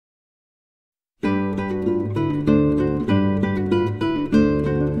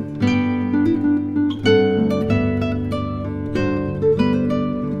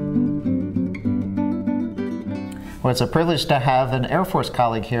was a privilege to have an Air Force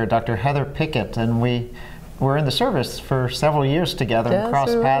colleague here, Dr. Heather Pickett, and we were in the service for several years together and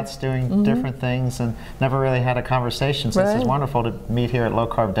crossed paths doing different things and never really had a conversation. So this is wonderful to meet here at Low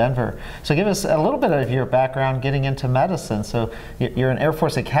Carb Denver. So give us a little bit of your background getting into medicine. So you're an Air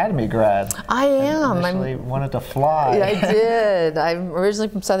Force Academy grad. I am. Initially wanted to fly. Yeah, I did. I'm originally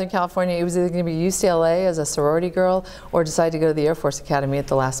from Southern California. It was either going to be UCLA as a sorority girl or decide to go to the Air Force Academy at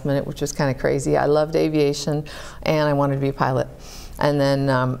the last minute, which was kind of crazy. I loved aviation and I wanted to be a pilot. And then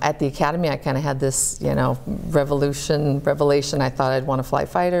at the academy, I kind of had this, you know, revelation. I thought I'd want to fly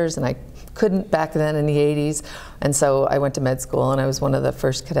fighters, and I couldn't back then in the 80s. And so I went to med school, and I was one of the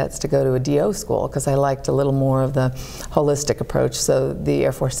first cadets to go to a DO school because I liked a little more of the holistic approach. So the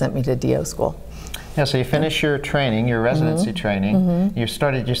Air Force sent me to DO school. Yeah, so you finished your training, your residency training. You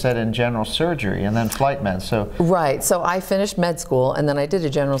started, you said, in general surgery and then flight med. So right. So I finished med school and then I did a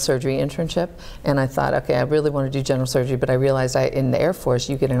general surgery internship, and I thought, okay, I really want to do general surgery, but I realized in the Air Force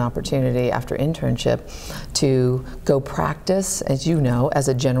you get an opportunity after internship to go practice, as you know, as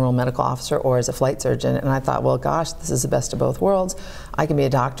a general medical officer or as a flight surgeon. And I thought, well, gosh, this is the best of both worlds. I can be a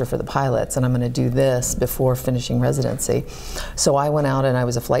doctor for the pilots, and I'm going to do this before finishing residency. So I went out and I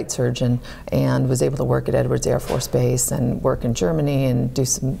was a flight surgeon and was able to work at Edwards Air Force Base and work in Germany and do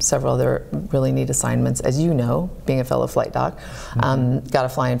several other really neat assignments, as you know, being a fellow flight doc. Got to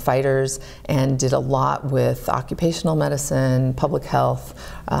fly in fighters and did a lot with occupational medicine, public health,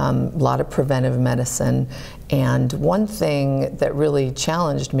 a lot of preventive medicine. And one thing that really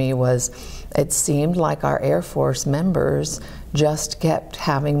challenged me was it seemed like our Air Force members just kept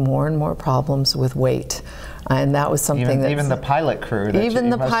having more and more problems with weight. And that was something even the pilot crew. Even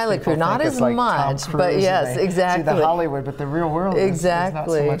the pilot crew, not as much, but yes, exactly. See the Hollywood, but the real world is not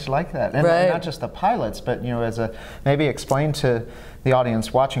so much like that. And not just the pilots, but you know, as a maybe explain to the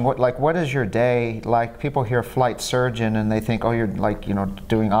audience watching what is your day like? People hear flight surgeon and they think, oh, you're like, you know,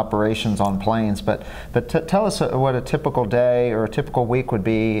 doing operations on planes. But tell us what a typical day or a typical week would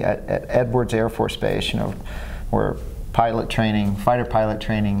be at Edwards Air Force Base. You know, where pilot training, fighter pilot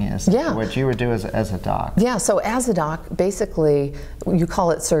training is what you would do as a doc. Yeah, so as a doc, basically, you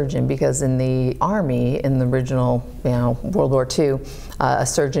call it surgeon because in the Army, in the original, you know, World War II, a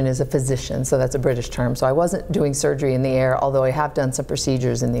surgeon is a physician, so that's a British term. So I wasn't doing surgery in the air, although I have done some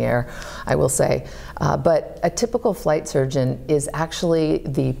procedures in the air, I will say. But a typical flight surgeon is actually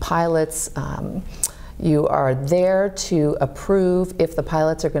the pilot's you are there to approve if the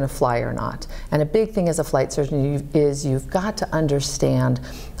pilots are going to fly or not. And a big thing as a flight surgeon is you've got to understand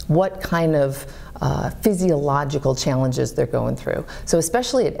what kind of physiological challenges they're going through. So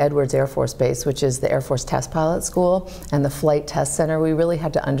especially at Edwards Air Force Base, which is the Air Force Test Pilot School and the Flight Test Center, we really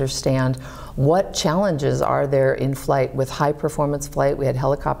had to understand what challenges are there in flight with high performance flight. We had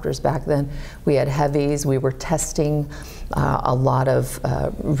helicopters back then, we had heavies, we were testing a lot of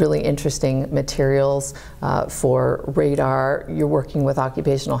really interesting materials for radar. You're working with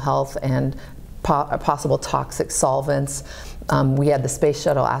occupational health and possible toxic solvents. We had the space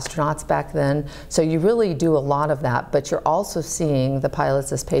shuttle astronauts back then. So you really do a lot of that, but you're also seeing the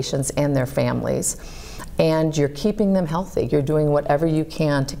pilots as patients and their families. And you're keeping them healthy. You're doing whatever you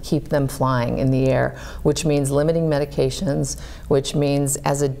can to keep them flying in the air, which means limiting medications, which means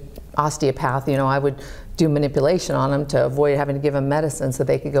as an osteopath, you know, I would do manipulation on them to avoid having to give them medicine so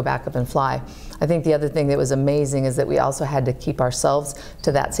they could go back up and fly. I think the other thing that was amazing is that we also had to keep ourselves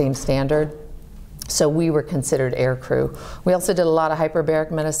to that same standard. So we were considered air crew. We also did a lot of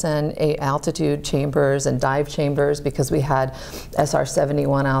hyperbaric medicine, altitude chambers and dive chambers because we had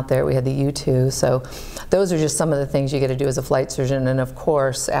SR-71 out there, we had the U-2. So those are just some of the things you get to do as a flight surgeon. And of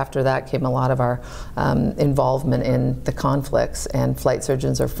course, after that came a lot of our involvement in the conflicts, and flight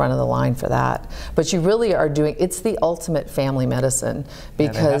surgeons are front of the line for that. But you really are doing, it's the ultimate family medicine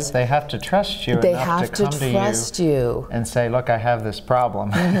because they have to trust you. They have to trust you and say, look, I have this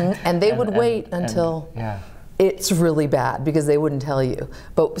problem. And they would wait until it's really bad because they wouldn't tell you.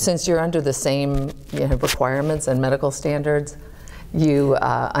 But since you're under the same requirements and medical standards, you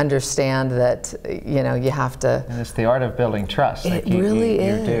understand that you have to. And it's the art of building trust. It really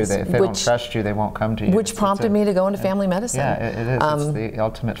is. If they don't trust you, they won't come to you. Which prompted me to go into family medicine. Yeah, it is. It's the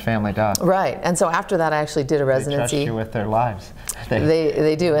ultimate family doc. Right. And so after that, I actually did a residency. They trust you with their lives.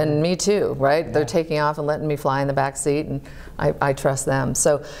 They do, and me too. Right? Yeah. They're taking off and letting me fly in the back seat, and I trust them.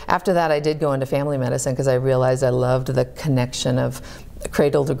 So after that, I did go into family medicine because I realized I loved the connection of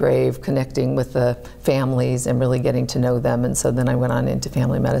cradle to grave, connecting with the families and really getting to know them. And so then I went on into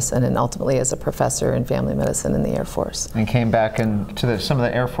family medicine and ultimately as a professor in family medicine in the Air Force. And came back into some of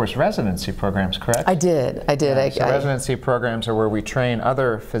the Air Force residency programs, correct? I did. Yeah, so residency programs are where we train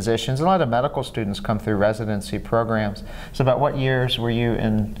other physicians. A lot of medical students come through residency programs. So about what years were you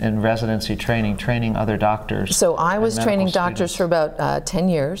in residency training other doctors? So I was training doctors for about 10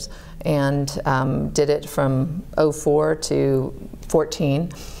 years and did it from 04 to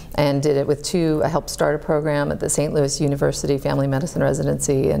 14 and did it with I helped start a program at the St. Louis University Family Medicine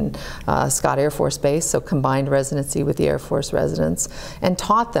Residency and Scott Air Force Base, so combined residency with the Air Force residents, and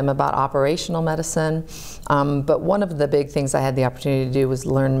taught them about operational medicine. But one of the big things I had the opportunity to do was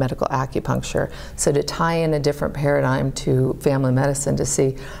learn medical acupuncture. So to tie in a different paradigm to family medicine to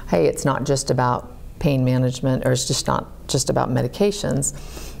see, hey, it's not just about pain management, or it's just not just about medications.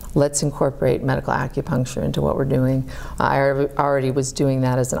 Let's incorporate medical acupuncture into what we're doing. I already was doing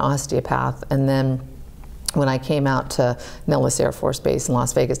that as an osteopath, and then when I came out to Nellis Air Force Base in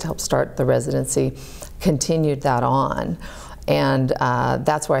Las Vegas to help start the residency, continued that on. And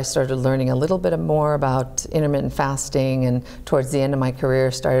that's where I started learning a little bit more about intermittent fasting, and towards the end of my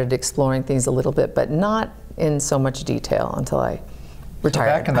career started exploring things a little bit, but not in so much detail until I retired.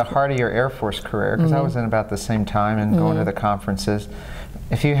 So back in the heart of your Air Force career, because I was in about the same time and going to the conferences,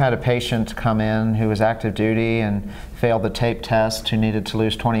 if you had a patient come in who was active duty and failed the tape test, who needed to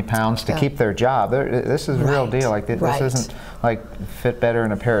lose 20 pounds to keep their job, this is a real deal. Like this isn't like fit better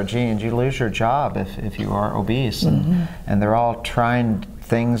in a pair of jeans. You lose your job if you are obese, and they're all trying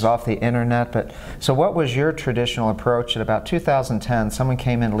things off the internet. But so what was your traditional approach at about 2010? Someone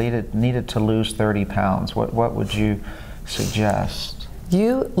came in, needed to lose 30 pounds. What would you suggest?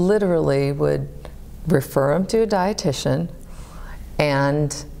 You literally would refer them to a dietitian,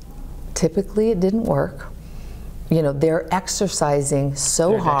 and typically it didn't work. You know, they're exercising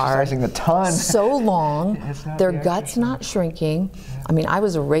so hard, exercising a ton, so long, their gut's not shrinking. I mean, I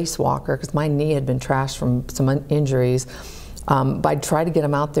was a race walker because my knee had been trashed from some injuries. But I'd try to get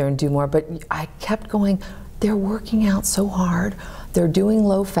them out there and do more, but I kept going, they're working out so hard, they're doing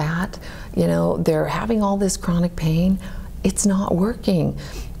low fat, you know, they're having all this chronic pain, it's not working.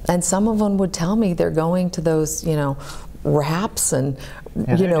 And some of them would tell me they're going to those, you know, wraps and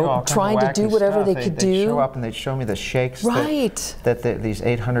you know, trying to do whatever they could do. They'd show up and they'd show me the shakes that these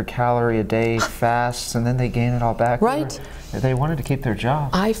 800 calorie a day fasts, and then they gain it all back. They wanted to keep their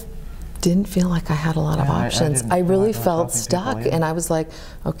job. I didn't feel like I had a lot of options. I really felt stuck, and I was like,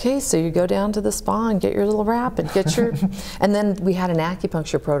 okay, so you go down to the spa and get your little wrap and get your, and then we had an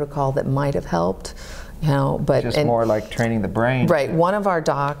acupuncture protocol that might have helped. You know, but just more like training the brain. Right. One of our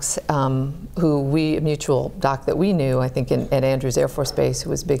docs, a mutual doc that we knew, I think at Andrews Air Force Base,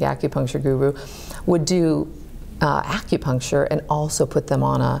 who was a big acupuncture guru, would do acupuncture and also put them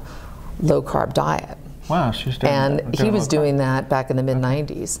on a low-carb diet. Wow, she's doing And he was doing that back in the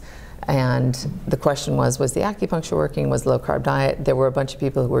mid-90s. And the question was the acupuncture working? Was the low-carb diet? There were a bunch of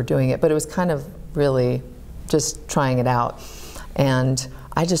people who were doing it, but it was kind of really just trying it out. And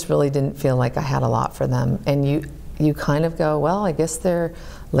I just really didn't feel like I had a lot for them. And you kind of go, well, I guess they're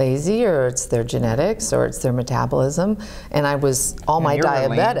lazy, or it's their genetics, or it's their metabolism. And I was my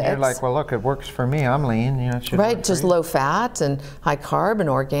diabetics. You're like, well, look, it works for me. I'm lean. You know, it should work just low fat and high carb and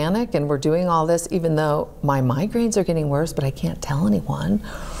organic, and we're doing all this, even though my migraines are getting worse, but I can't tell anyone.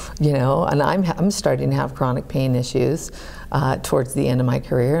 You know, and I'm starting to have chronic pain issues towards the end of my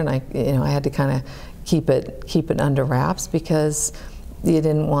career, and I had to kind of keep it under wraps because you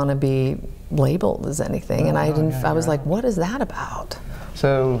didn't want to be labeled as anything, and I was like, what is that about?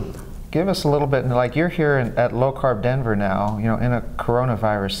 So give us a little bit, like you're here at Low Carb Denver now, you know, in a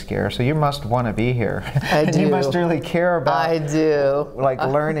coronavirus scare, so you must want to be here. I do. You must really care about like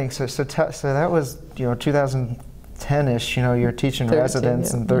learning. So that was, you know, 2010-ish, you know, you're teaching 13,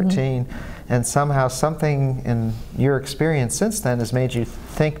 residents in 13, and somehow something in your experience since then has made you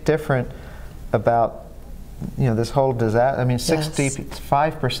think different about, you know, this whole disaster. I mean,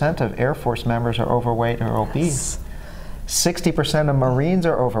 65% of Air Force members are overweight or obese. 60% of Marines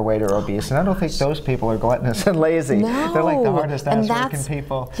are overweight or obese, and I don't think those people are gluttonous and lazy. No. They're like the hardest ass working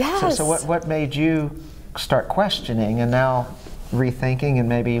people. So what made you start questioning and now rethinking and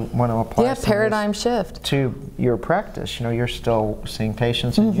maybe want to apply paradigm shift to your practice? You know, you're still seeing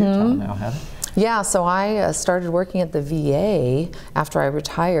patients in Utah now, Heather. Yeah, so I started working at the VA after I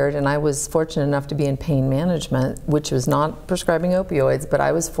retired, and I was fortunate enough to be in pain management, which was not prescribing opioids, but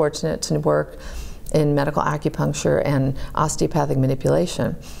I was fortunate to work in medical acupuncture and osteopathic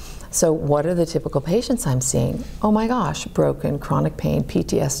manipulation. So what are the typical patients I'm seeing? Oh my gosh, broken, chronic pain,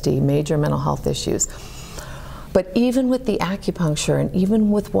 PTSD, major mental health issues. But even with the acupuncture and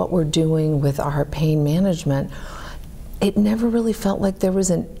even with what we're doing with our pain management, it never really felt like there was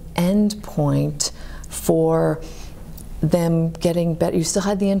an end point for them getting better. You still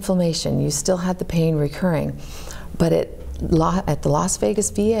had the inflammation, you still had the pain recurring, but at the Las Vegas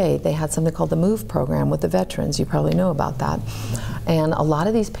VA, they had something called the MOVE program with the veterans. You probably know about that. And a lot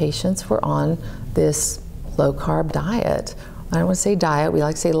of these patients were on this low-carb diet. I don't want to say diet, we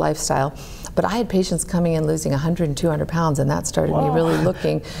like to say lifestyle. But I had patients coming in losing 100 and 200 pounds, and that started me really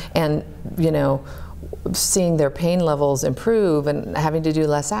looking and, you know, seeing their pain levels improve and having to do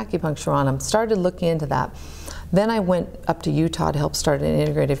less acupuncture on them. Started looking into that. Then I went up to Utah to help start an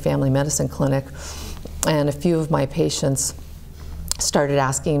integrative family medicine clinic, and a few of my patients started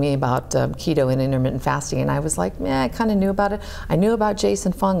asking me about keto and intermittent fasting, and I was like, I kind of knew about it. I knew about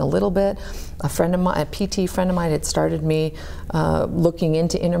Jason Fung a little bit. A friend of mine, a PT friend of mine, had started me looking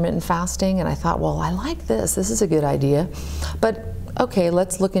into intermittent fasting, and I thought, well, I like this. This is a good idea. But okay,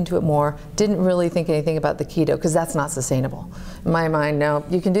 let's look into it more. Didn't really think anything about the keto, because that's not sustainable. In my mind, no,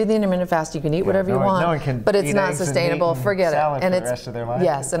 you can do the intermittent fast, you can eat whatever you want, but it's not sustainable. Forget it. And it's the rest of their life.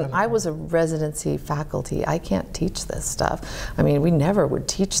 Yes, and I was a residency faculty. I can't teach this stuff. I mean, we never would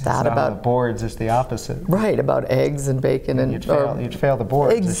teach that about on the boards. It's the opposite. Right, about eggs and bacon and you'd fail the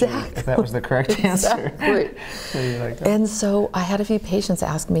boards. Exactly. If that was the correct answer. And so I had a few patients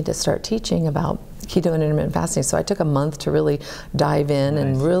ask me to start teaching about keto and intermittent fasting. So I took a month to really dive in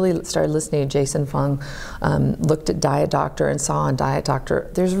and really started listening to Jason Fung, looked at Diet Doctor and saw on Diet Doctor,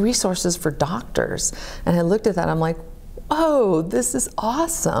 there's resources for doctors. And I looked at that, I'm like, whoa, this is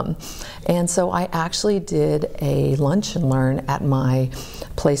awesome. And so I actually did a lunch and learn at my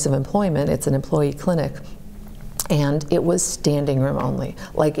place of employment. It's an employee clinic. And it was standing room only.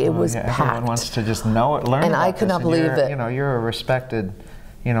 Like it was packed. Everyone wants to just know it, learn and about I could not believe it. You know, you're a respected,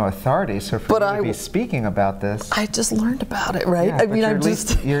 you know, authority, so for you to be speaking about this, I just learned about it, right? Yeah, I mean, I'm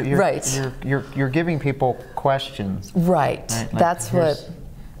just you're giving people questions, right? Like that's what.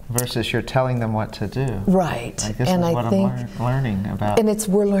 Versus you're telling them what to do, right? Like this and is I what think I'm learning about. And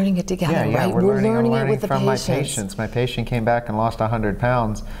we're learning it together, right? We're learning it with the from patients. my patients. My patient came back and lost 100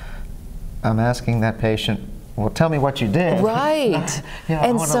 pounds. I'm asking that patient, well, tell me what you did. Right.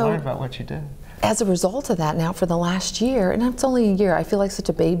 I want to learn about what you did. As a result of that, now for the last year, and it's only a year, I feel like such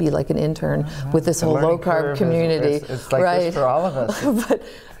a baby, like an intern with this whole low-carb community. It's like this for all of us. But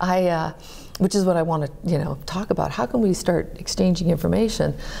which is what I want to, talk about. How can we start exchanging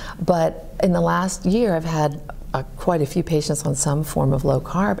information? But in the last year, I've had quite a few patients on some form of low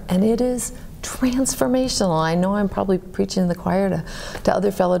carb, and it is transformational. I know I'm probably preaching in the choir to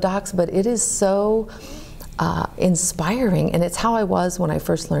other fellow docs, but it is so inspiring, and it's how I was when I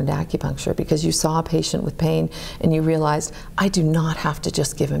first learned acupuncture, because you saw a patient with pain and you realized I do not have to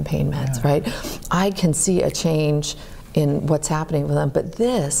just give him pain meds, right? I can see a change in what's happening with them, but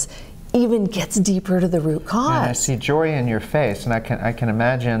this even gets deeper to the root cause. And I see joy in your face, and I can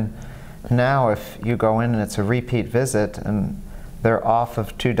imagine now if you go in and it's a repeat visit and they're off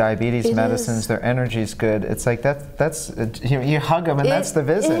of 2 diabetes medicines, their energy's good. It's like that's you hug them and that's the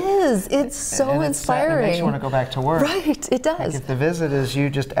visit. It is. It's so inspiring. It makes you want to go back to work. Right, it does. Like if the visit is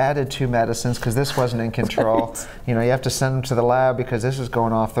you just added 2 medicines because this wasn't in control, you have to send them to the lab because this is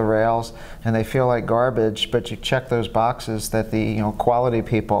going off the rails and they feel like garbage, but you check those boxes that the quality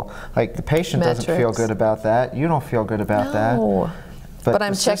people, like the patient doesn't feel good about that, you don't feel good about that. But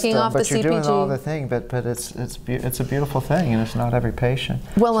I'm checking off the CPG. But you're doing all the thing. But it's a beautiful thing, and it's not every patient.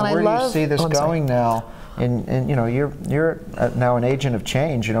 Well, and so where do you see this going now? And you're now an agent of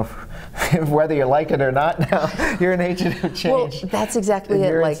change. Whether you like it or not, now you're an agent of change. Well, that's exactly in it.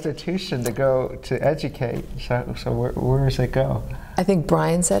 Your institution to go to educate. So where does it go? I think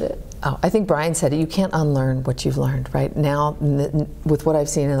Brian said it. I think Brian said it. You can't unlearn what you've learned, right? Now, with what I've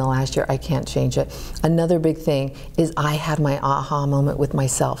seen in the last year, I can't change it. Another big thing is I had my aha moment with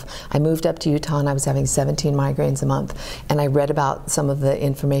myself. I moved up to Utah and I was having 17 migraines a month, and I read about some of the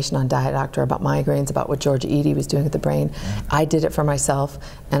information on Diet Doctor about migraines, about what Georgia Eady was doing with the brain. I did it for myself,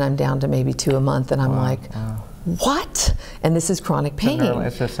 and I'm down to maybe 2 a month, and I'm like, what? And this is chronic pain.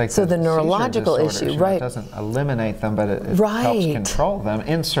 It's just like so the neurological issue, right? It doesn't eliminate them, but it helps control them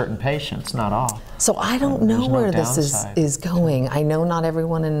in certain patients, not all. So I don't know where this is going. I know not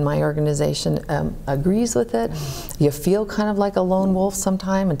everyone in my organization agrees with it. You feel kind of like a lone wolf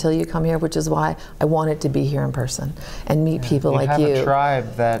sometime until you come here, which is why I wanted to be here in person and meet people like you. You have a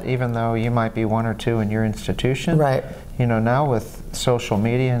tribe that even though you might be 1 or 2 in your institution, right? Now with social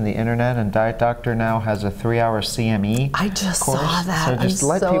media and the internet, and Diet Doctor now has a 3-hour CME I just course. saw that. So just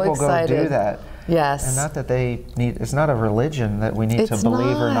let people go do that. Yes. And not that they need, it's not a religion that we need to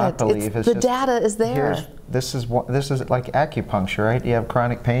believe or not believe. It's the just, data is there. This is like acupuncture, right? You have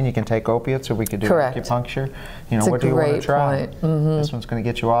chronic pain, you can take opiates, or we could do acupuncture. You know, what do you want to try? This one's going to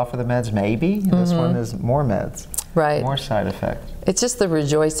get you off of the meds, maybe. This one is more meds, more side effects. It's just the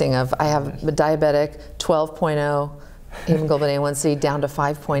rejoicing of, I have a diabetic, 12.0, hemoglobin A1C down to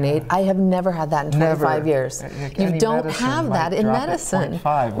 5.8. I have never had that in 25 years. You don't have that in medicine.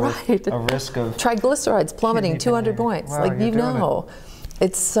 Right. A risk of triglycerides plummeting 200 points. Wow, like, you know.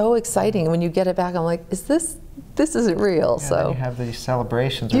 It's so exciting. When you get it back, I'm like, this isn't real. Yeah, so you have these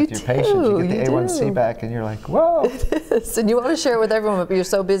celebrations with your patients. You get the A1C back, and you're like, whoa. It is. And you want to share it with everyone, but you're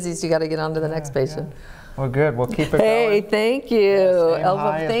so busy, so you got to get on to the next patient. Yeah. Well, good. We'll keep it going. Hey, thank you.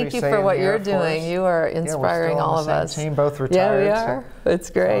 Elva, thank you for what you're doing. You are inspiring all of us. Team, both retired. Yeah, we are. It's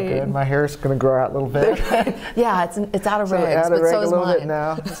great. It's all good. My hair's going to grow out a little bit. Yeah, it's out of range, but so is mine. A little bit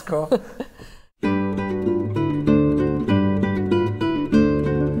now. That's cool.